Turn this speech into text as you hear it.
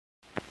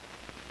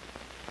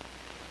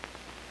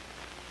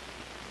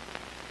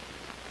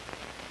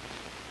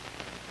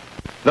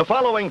The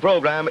following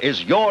program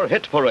is Your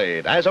Hit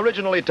Parade, as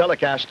originally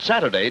telecast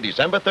Saturday,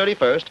 December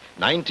 31st,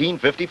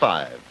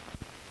 1955.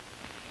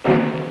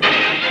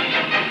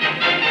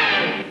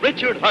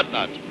 Richard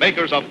Hudnut,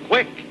 makers of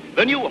Quick,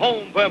 the new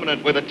home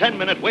permanent with a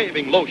 10-minute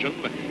waving lotion,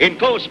 in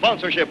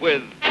co-sponsorship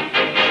with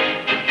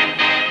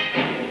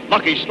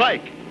Lucky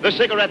Strike, the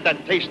cigarette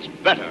that tastes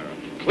better,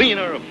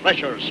 cleaner,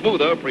 fresher,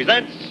 smoother,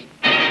 presents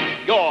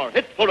Your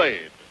Hit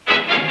Parade.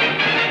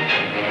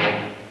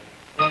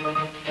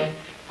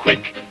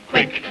 Quick,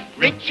 quick,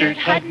 Richard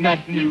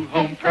Hudnut, new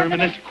home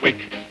permanent. Quick,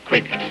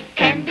 quick,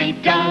 can be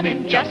done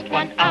in just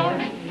 1 hour.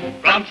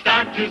 From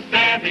start to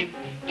setting,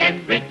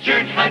 get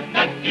Richard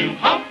Hudnut, new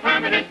home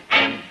permanent,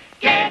 and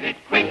get it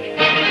quick.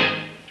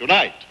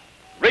 Tonight,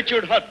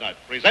 Richard Hudnut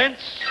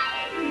presents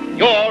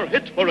Your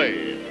Hit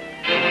Parade.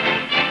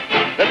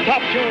 The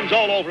top tunes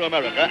all over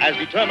America as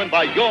determined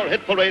by Your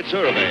Hit Parade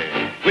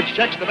survey, which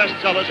checks the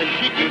bestsellers in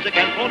sheet music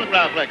and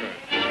phonograph records.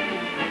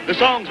 The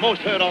songs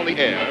most heard on the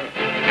air,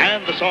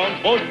 and the songs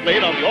most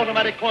played on the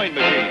automatic coin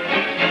machine.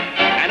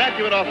 An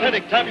accurate,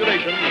 authentic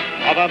tabulation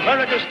of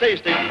America's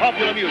taste in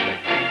popular music.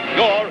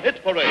 Your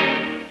Hit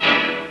Parade.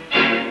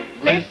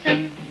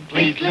 Listen,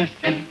 please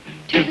listen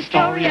to the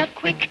story of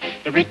Quick,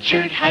 the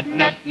Richard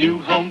Hudnut, new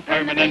home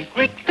permanent.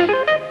 Quick,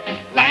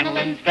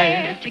 lanolin's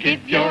there to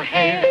give your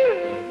hair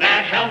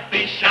that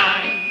healthy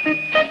shine.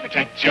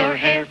 Protect your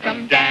hair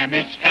from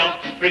damage,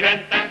 helps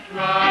prevent that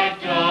dry,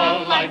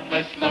 dull,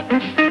 lifeless look.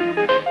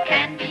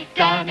 Can be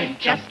done in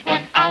just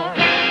 1 hour.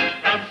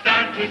 From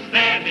start to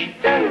setting,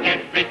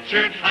 get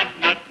Richard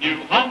Hudnut, new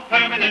home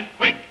permanent.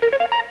 Quick,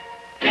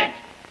 get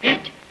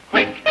it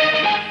quick.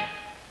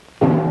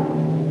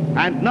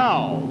 And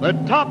now, the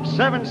top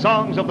 7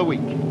 songs of the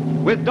week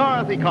with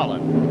Dorothy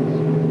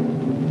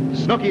Collins,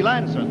 Snooky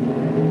Lanson,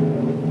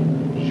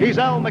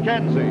 Giselle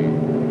McKenzie,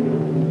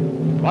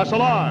 Russell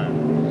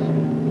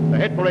Arns, the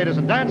Hit Paraders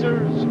and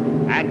Dancers,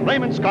 and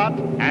Raymond Scott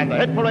and the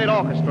Hit Parade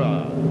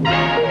Orchestra.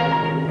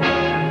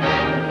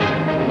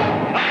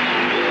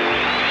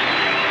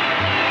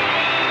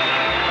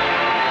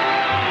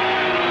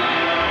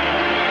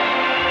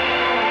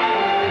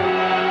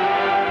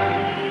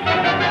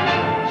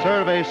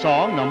 Survey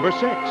song number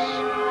 6.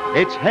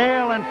 It's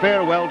Hail and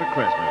Farewell to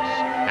Christmas,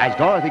 as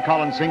Dorothy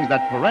Collins sings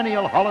that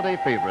perennial holiday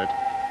favorite,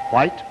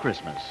 White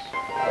Christmas.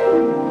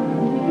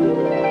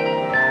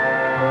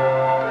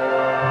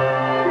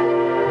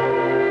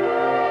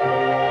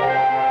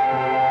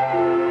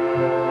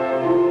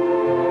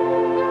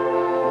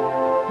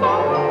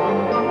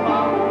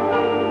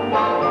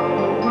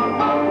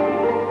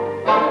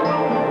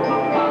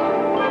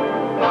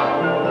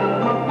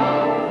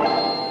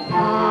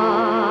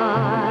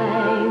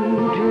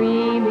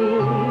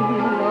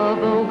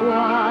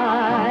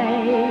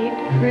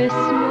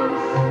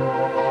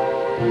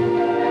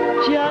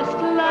 Just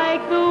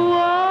like the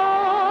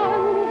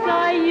ones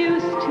I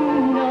used to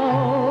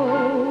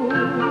know,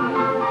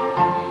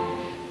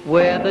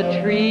 where the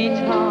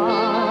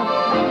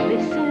treetops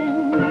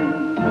glisten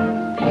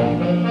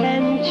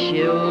and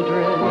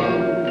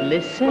children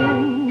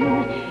listen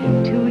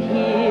to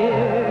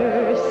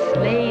hear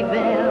sleigh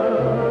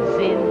bells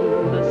in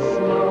the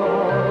snow.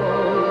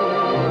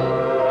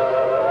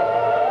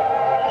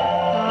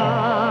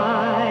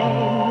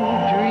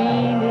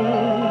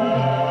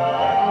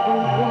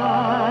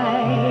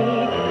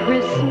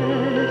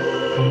 Christmas,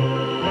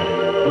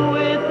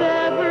 with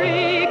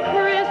every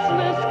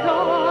Christmas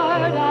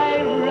card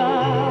I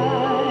write.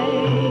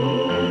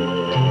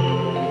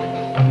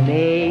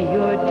 May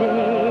your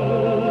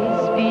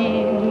days be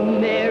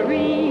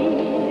merry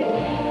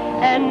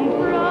and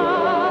bright,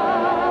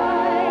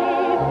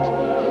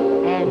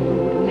 and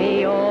may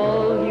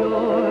all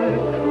your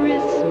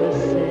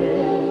Christmases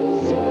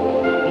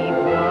be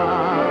white.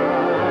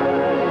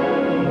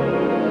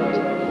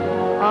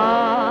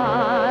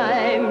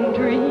 I'm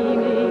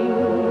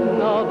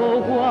dreaming of a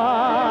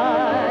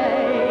white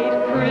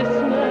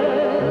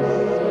Christmas,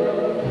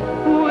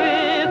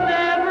 with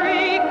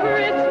every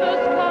Christmas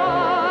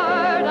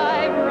card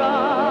I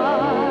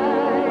write.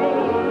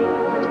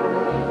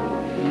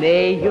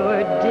 May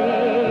your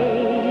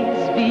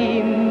days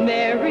be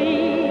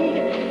merry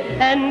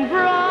and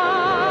bright,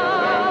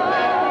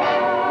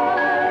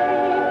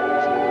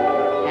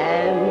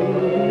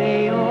 and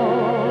may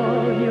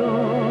all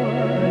your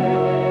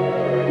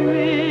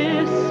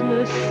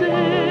Christmases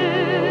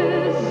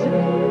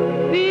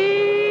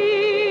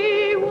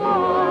be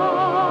white.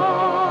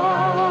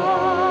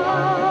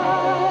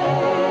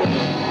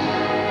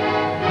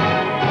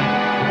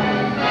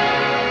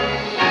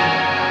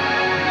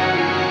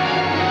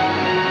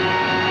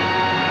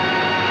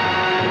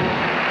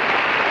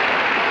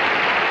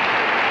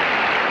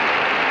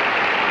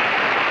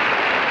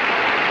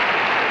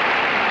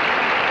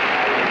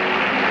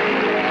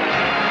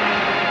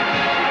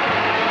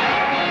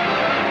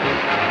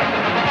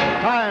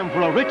 Time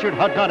for a Richard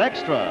Hudnut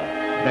Extra.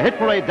 The Hit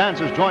Parade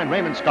dancers join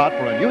Raymond Scott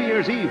for a New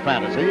Year's Eve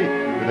fantasy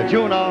with the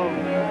tune of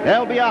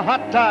There'll Be a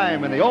Hot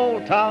Time in the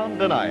Old Town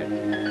Tonight.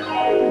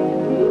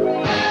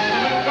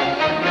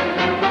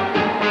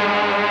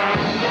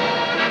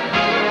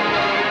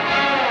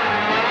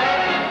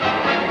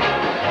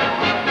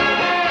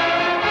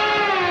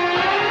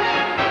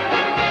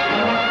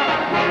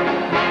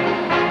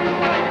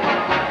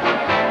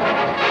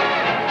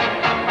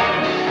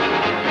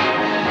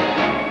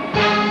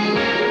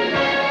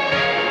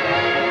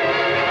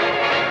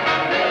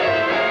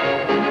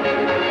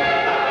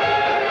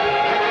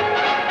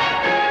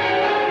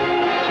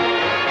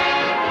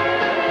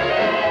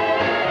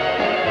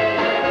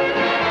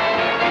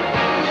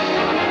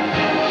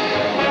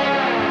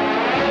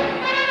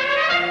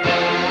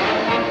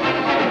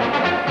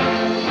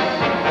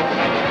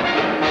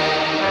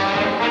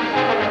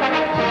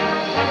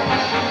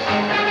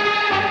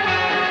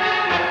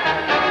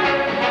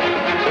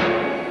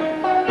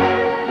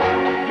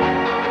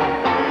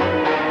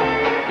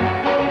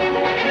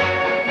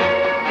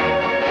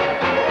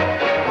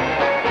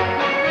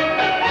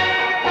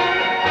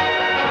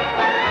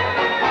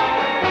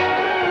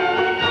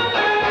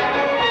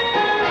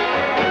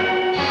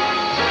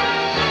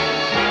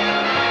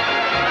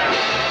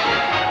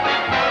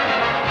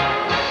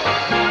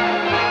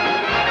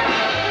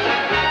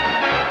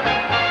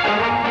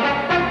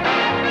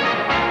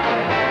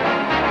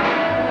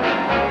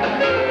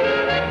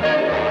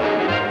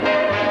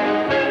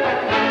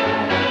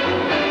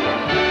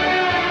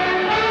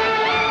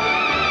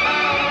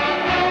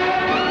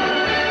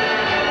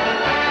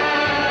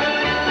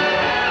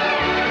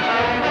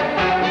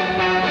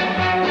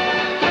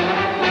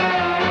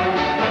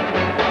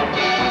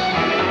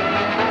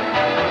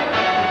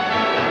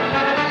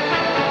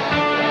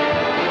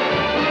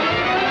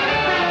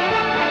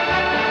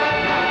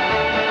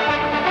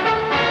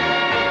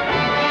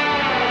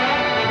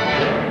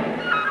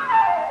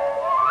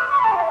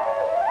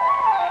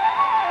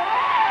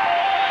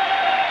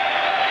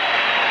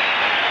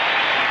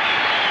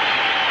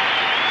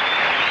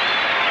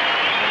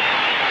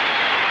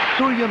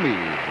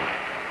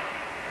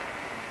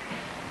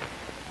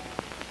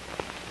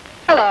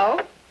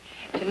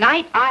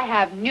 Tonight, I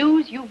have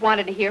news you've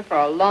wanted to hear for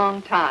a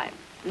long time.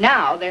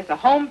 Now, there's a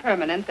home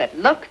permanent that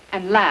looks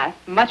and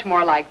lasts much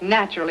more like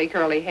naturally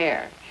curly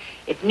hair.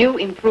 It's new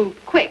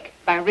Improved Quick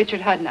by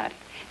Richard Hudnut,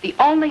 the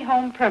only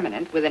home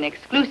permanent with an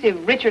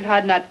exclusive Richard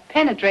Hudnut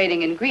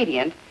penetrating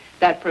ingredient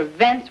that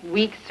prevents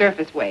weak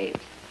surface waves.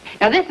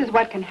 Now, this is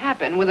what can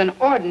happen with an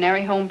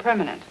ordinary home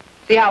permanent.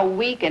 See how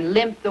weak and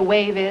limp the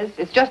wave is?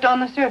 It's just on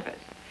the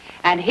surface.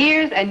 And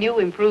here's a new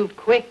Improved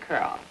Quick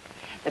Curl.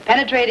 The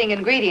penetrating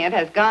ingredient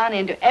has gone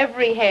into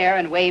every hair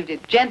and waved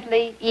it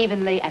gently,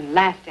 evenly, and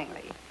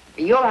lastingly.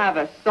 You'll have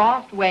a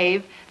soft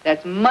wave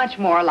that's much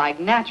more like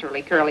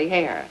naturally curly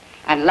hair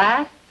and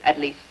lasts at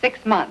least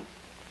 6 months.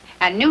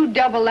 And new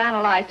Double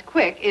Analyzed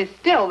Quick is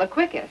still the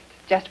quickest,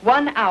 just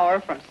 1 hour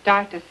from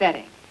start to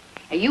setting.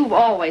 Now, you've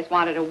always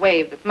wanted a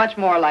wave that's much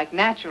more like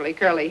naturally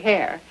curly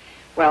hair.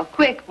 Well,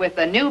 Quick with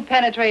the new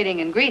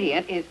penetrating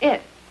ingredient is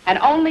it. And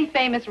only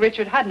famous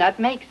Richard Hudnut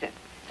makes it.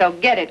 So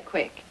get it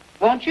quick,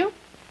 won't you?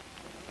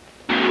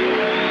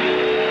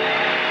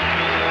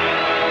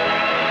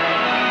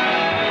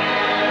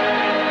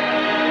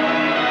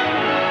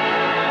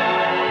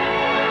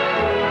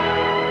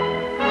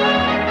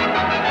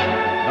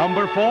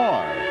 Number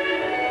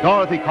 4.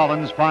 Dorothy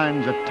Collins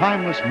finds a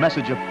timeless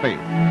message of faith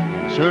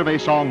in survey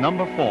song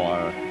number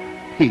 4,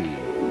 He.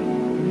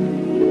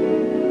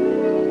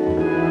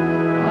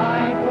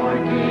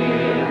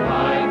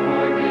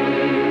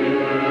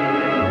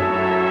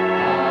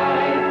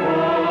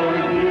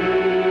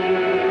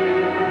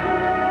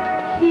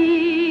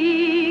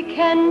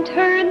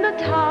 Turn the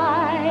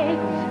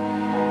tides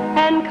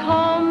and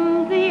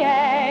calm the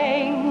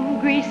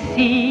angry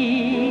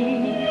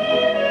sea.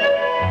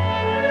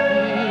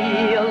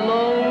 He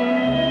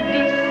alone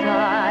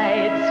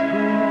decides who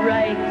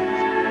writes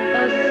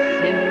a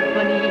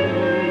symphony.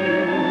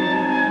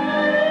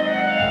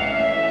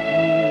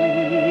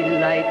 He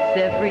lights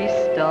every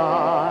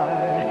star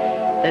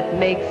that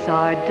makes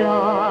our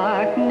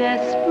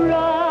darkness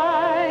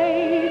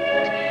bright.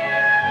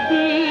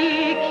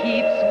 He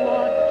keeps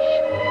watch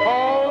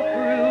all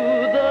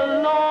through the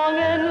long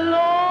and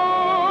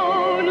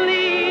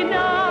lonely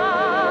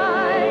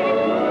night.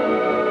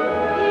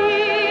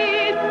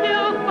 He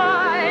still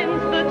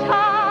finds the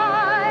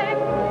time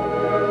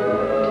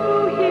to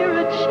hear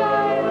a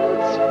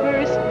child's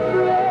first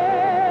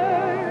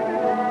prayer.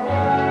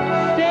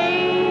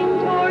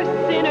 Saint or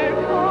sinner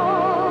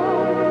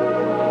call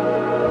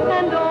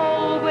and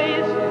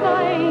always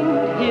find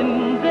him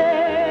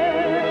there.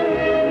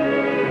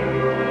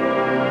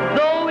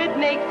 Though it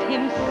makes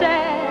him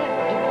sad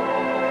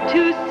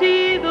to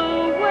see the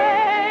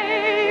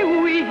way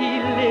we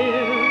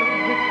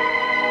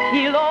live,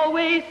 he'll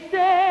always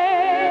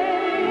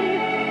say,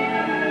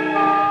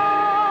 I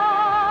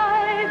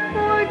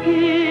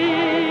forgive.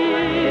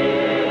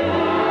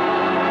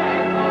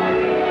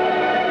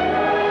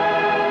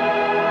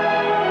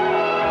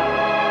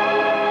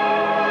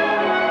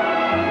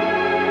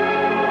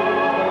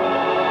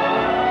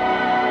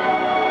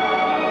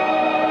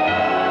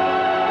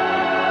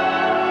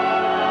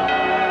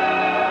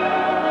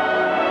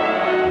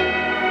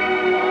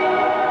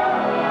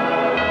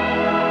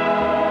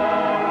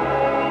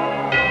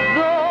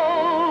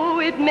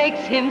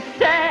 Makes him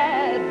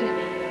sad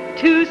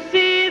to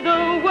see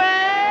the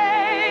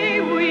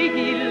way we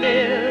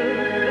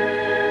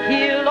live.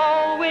 He'll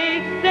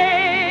always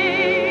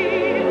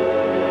say,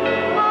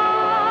 I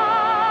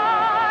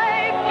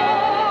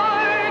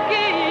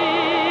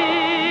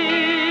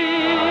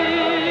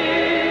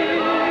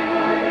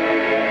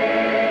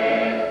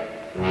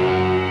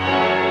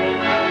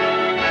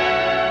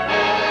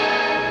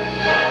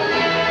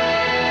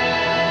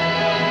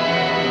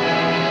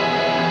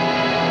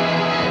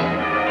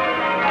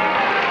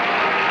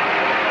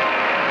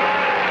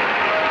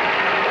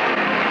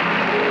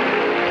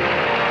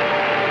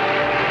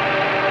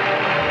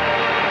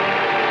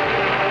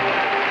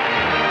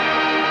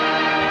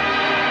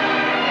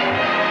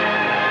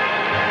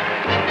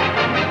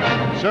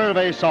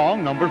Survey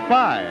song number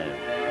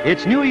 5.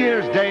 It's New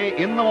Year's Day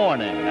in the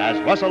morning as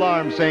Russell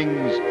Arm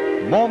sings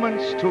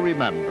Moments to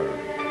Remember.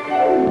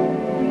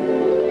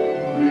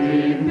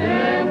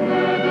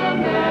 Remember the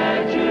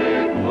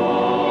magic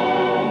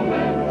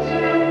moments.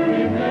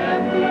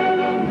 Remember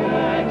the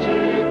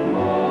magic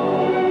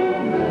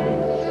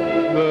moments.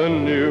 The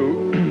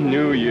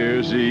New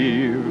Year's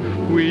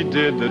Eve, we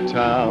did the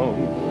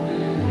town.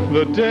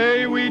 The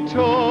day we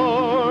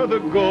tore the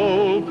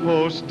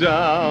goalpost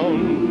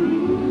down.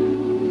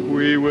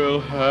 We will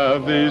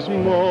have these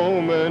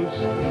moments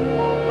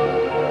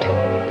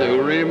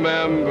to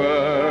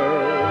remember.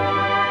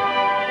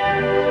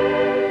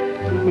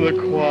 The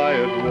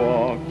quiet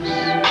walks,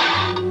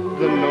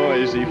 the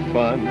noisy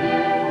fun,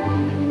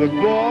 the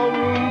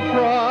ballroom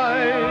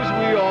prize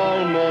we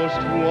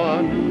almost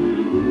won.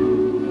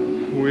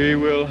 We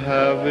will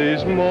have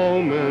these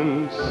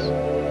moments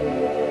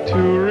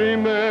to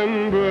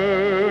remember.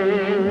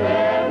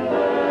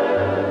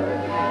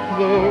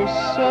 Though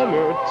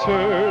summer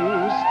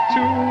turns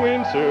to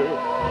winter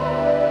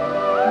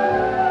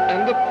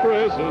and the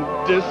present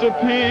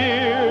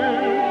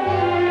disappears,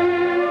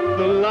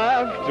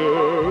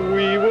 laughter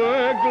we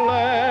were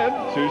glad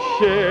to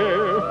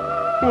share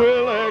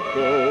will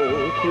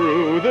echo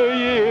through the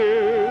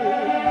years.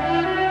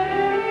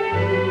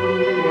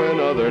 When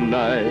other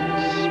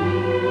nights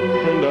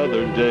and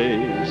other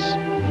days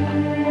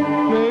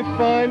may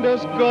find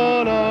us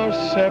gone our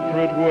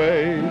separate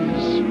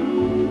ways,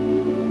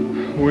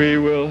 we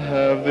will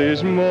have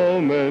these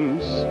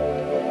moments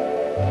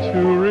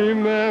to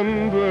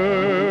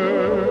remember.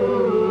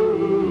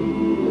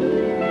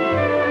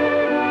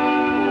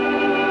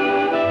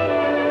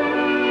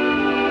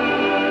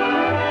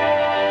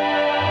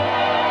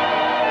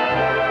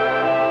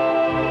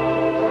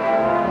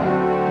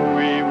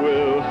 We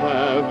will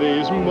have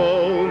these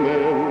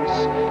moments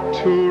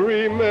to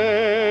remember.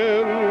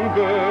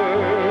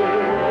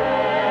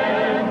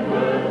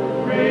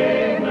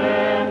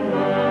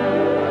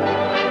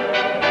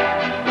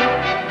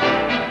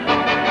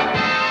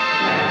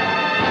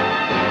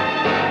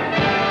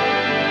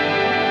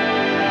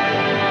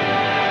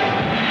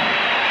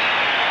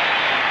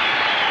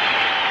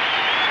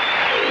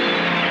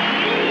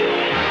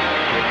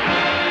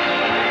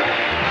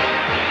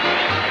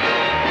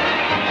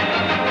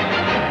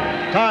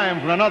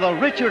 Time for another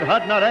Richard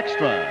Hudnut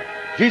Extra.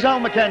 Giselle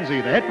Mackenzie,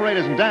 the hit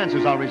paraders and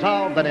dancers are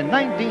resolved that in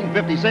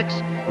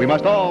 1956 we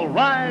must all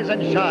rise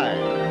and shine.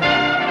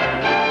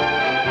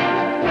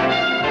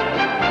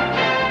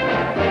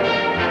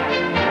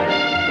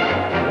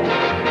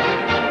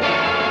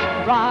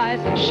 Rise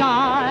and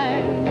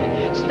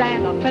shine,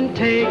 stand up and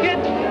take it.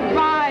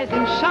 Rise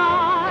and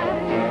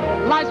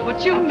shine, life's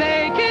what you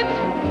make it.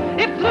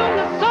 If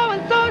Luna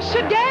so-and-so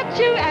should get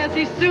you, as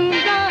he soon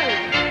does,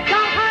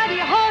 now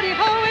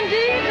hidey-ho-de-ho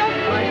indeed,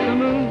 just like the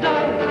moon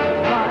does.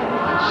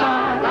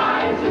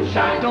 Rise and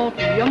shine, don't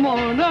be a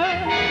mourner.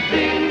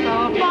 Things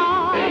are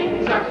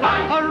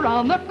fine,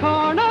 around the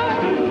corner.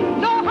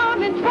 No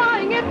harm in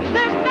trying it,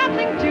 there's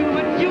nothing to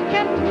it. You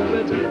can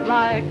do it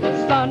like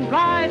the sun.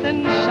 Rise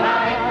and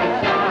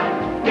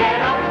shine.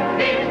 Get up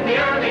in the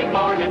early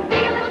morning. Be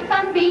a little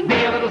sunbeam.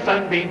 Be a little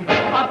sunbeam.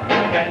 Up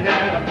and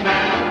down.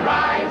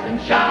 Rise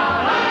and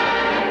shine.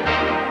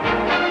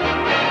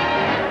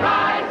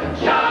 Rise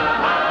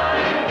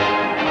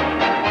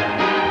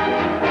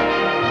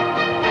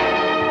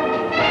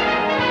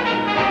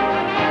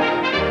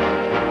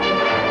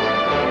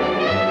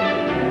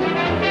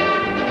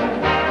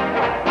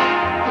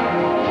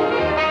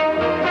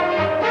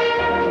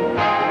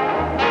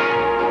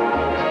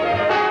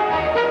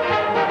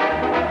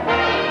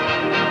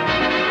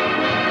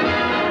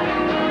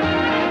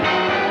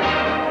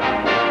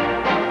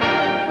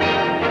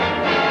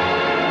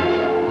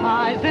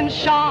and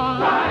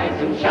shine.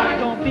 Rise and shine,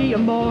 don't be a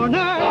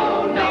mourner.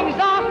 Oh, no. Things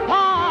are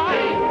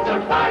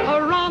fine,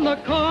 around the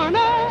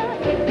corner.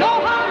 No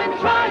harm in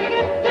trying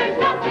it, there's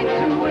nothing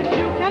to it.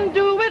 You can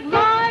do it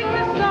like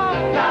the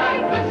sun.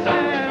 Like the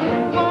sun.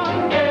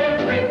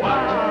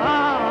 Everyone.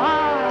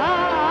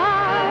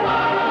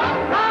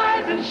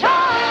 Rise and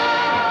shine.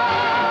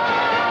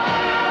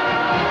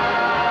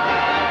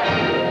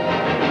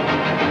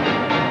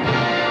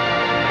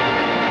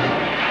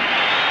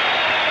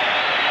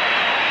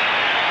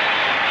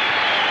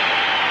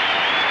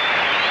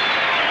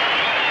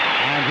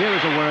 And here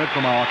is a word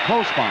from our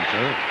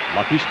co-sponsor,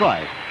 Lucky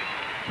Strike.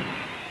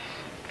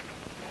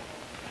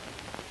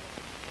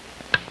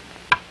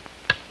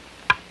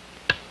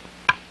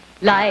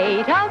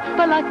 Light up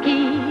a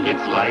lucky.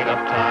 It's light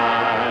up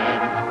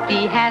time.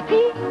 Be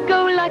happy,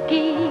 go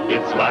lucky.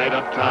 It's light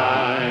up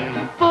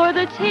time. For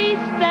the taste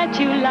that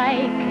you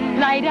like,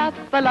 light up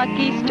a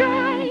Lucky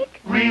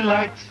Strike.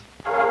 Relax.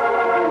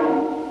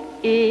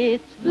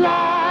 It's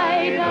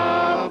light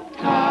up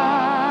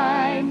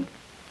time.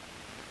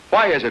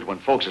 Why is it when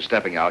folks are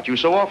stepping out, you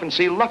so often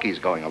see Luckies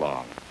going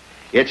along?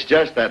 It's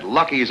just that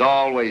Luckies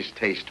always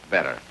taste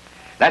better.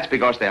 That's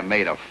because they're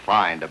made of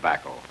fine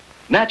tobacco.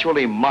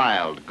 Naturally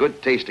mild,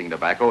 good-tasting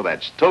tobacco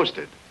that's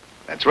toasted.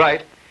 That's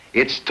right.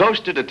 It's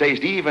toasted to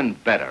taste even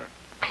better.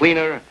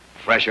 Cleaner,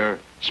 fresher,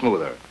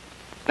 smoother.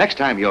 Next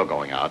time you're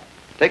going out,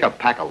 take a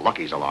pack of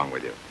Luckies along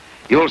with you.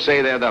 You'll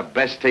say they're the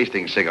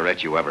best-tasting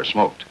cigarettes you ever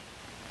smoked.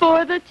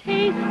 For the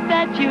taste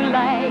that you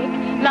like,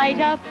 light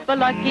up a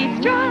Lucky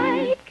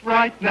Strike.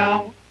 Right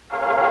now.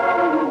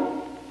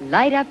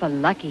 Light up a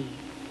Lucky.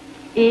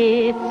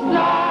 It's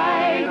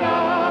light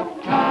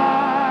up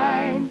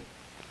time.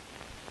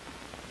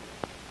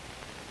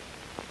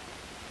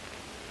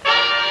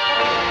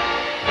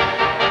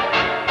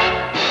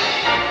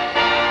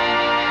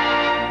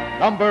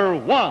 Number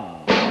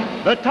 1,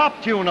 the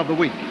top tune of the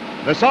week.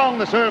 The song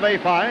the survey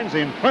finds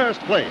in first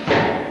place.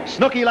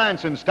 Snooky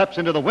Lanson steps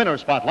into the winner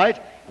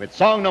spotlight with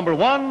song number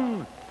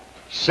 1,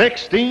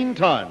 16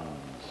 Tons.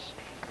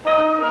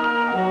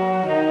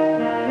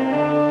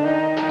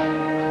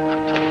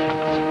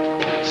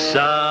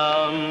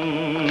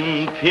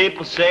 Some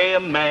people say a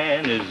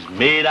man is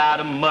made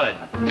out of mud.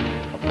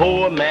 A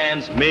poor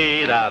man's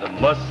made out of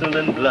muscle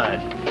and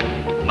blood.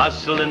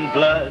 Muscle and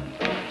blood,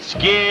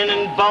 skin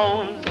and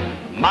bones.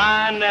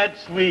 Mind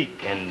that's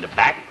weak and the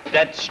back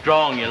that's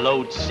strong. You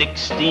load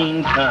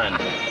 16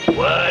 tons.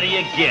 What do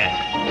you get?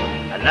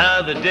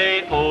 Another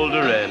day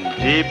older and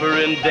deeper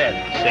in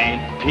debt.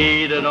 St.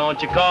 Peter,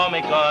 don't you call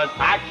me, 'cause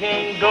I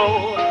can't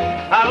go.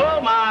 I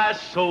owe my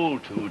soul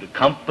to the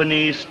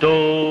company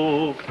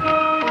store.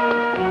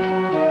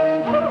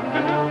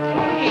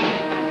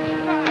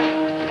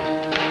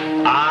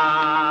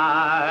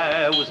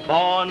 I was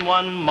born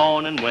one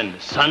morning when the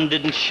sun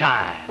didn't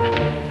shine.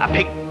 I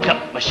picked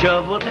up my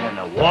shovel and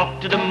I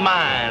walked to the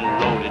mine.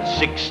 Loaded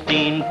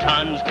 16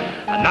 tons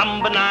of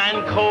number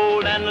 9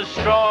 coal, and the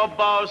straw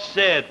boss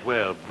said,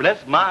 well,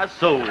 bless my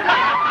soul. 16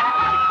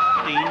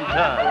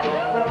 tons,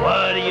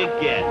 what do you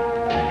get?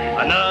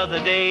 Another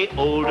day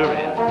older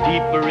and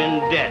deeper in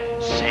debt.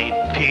 St.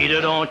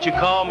 Peter, don't you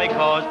call me,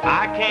 'cause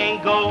I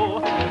can't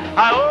go.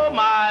 I owe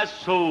my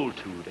soul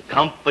to the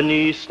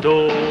company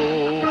store.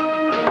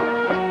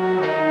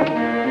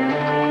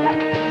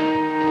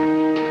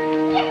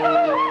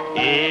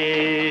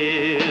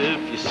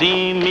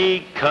 See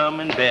me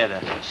coming, better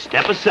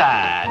step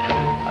aside.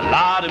 A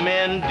lot of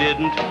men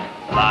didn't,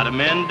 a lot of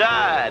men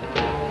died.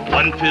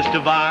 One fist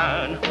of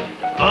iron,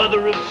 the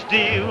other of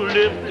steel.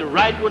 If the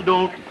right one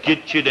don't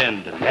get you,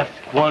 then the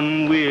left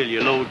one will.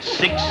 You load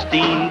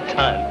 16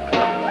 tons.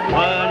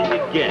 What do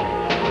you get?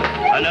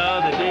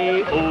 Another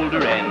day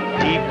older and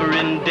deeper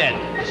in debt.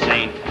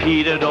 St.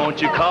 Peter, don't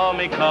you call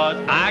me, 'cause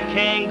I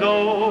can't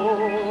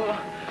go.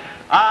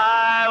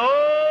 I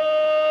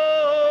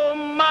owe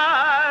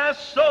my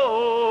soul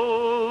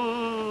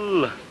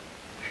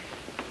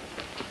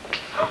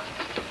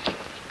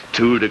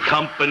to the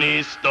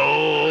company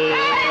store.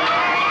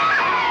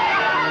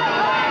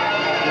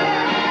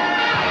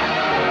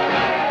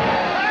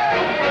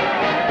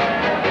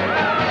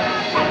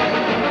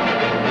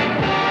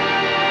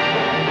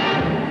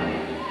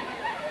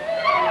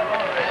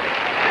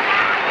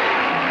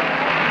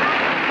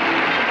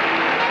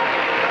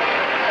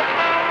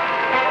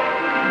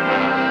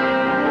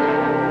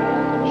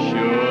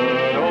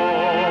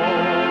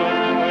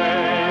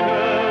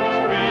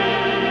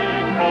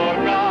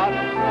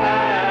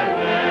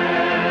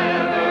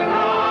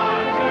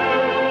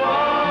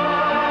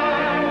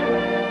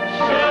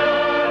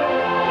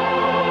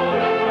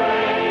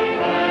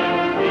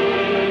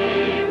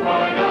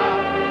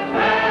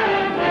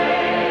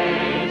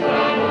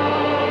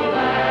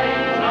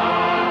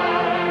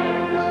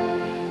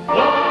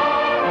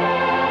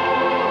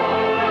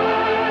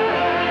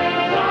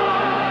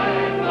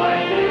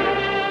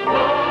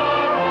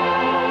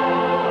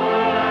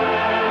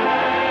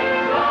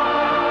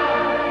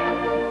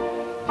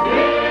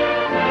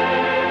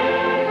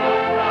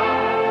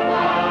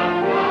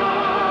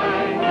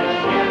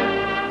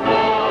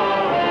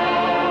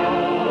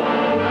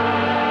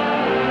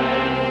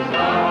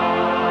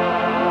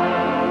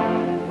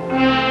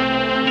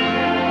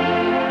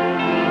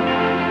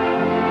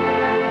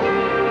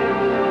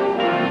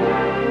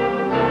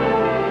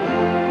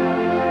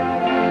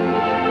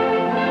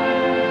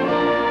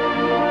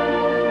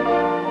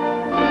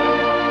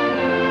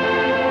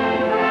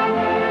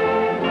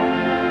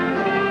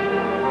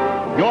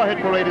 Your Hit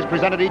Parade is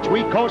presented each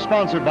week,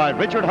 co-sponsored by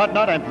Richard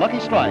Hudnut and Lucky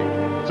Strike.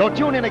 So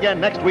tune in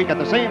again next week at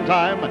the same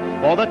time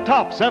for the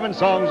top 7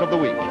 songs of the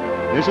week.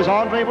 This is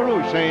Andre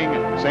Baruch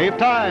saying, Save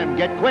Time,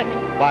 Get Quick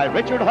by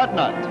Richard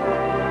Hudnut.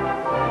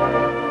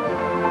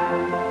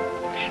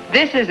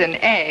 This is an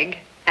egg,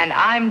 and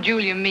I'm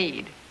Julia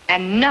Mead.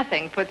 And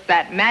nothing puts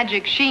that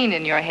magic sheen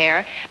in your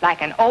hair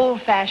like an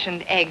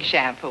old-fashioned egg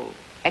shampoo.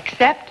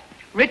 Except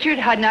Richard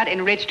Hudnut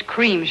Enriched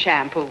Cream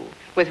Shampoo,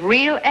 with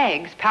real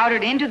eggs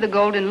powdered into the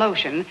golden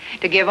lotion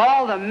to give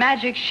all the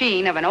magic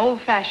sheen of an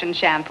old-fashioned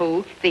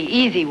shampoo the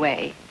easy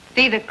way.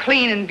 See the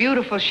clean and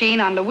beautiful sheen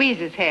on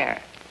Louise's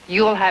hair.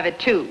 You'll have it,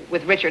 too,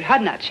 with Richard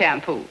Hudnut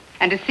shampoo.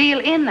 And to seal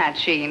in that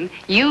sheen,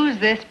 use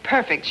this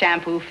perfect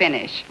shampoo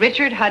finish,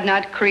 Richard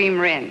Hudnut Cream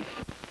Rinse.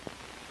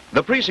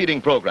 The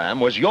preceding program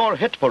was Your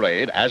Hit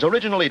Parade as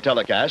originally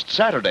telecast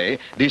Saturday,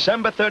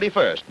 December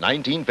 31st,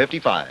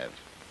 1955.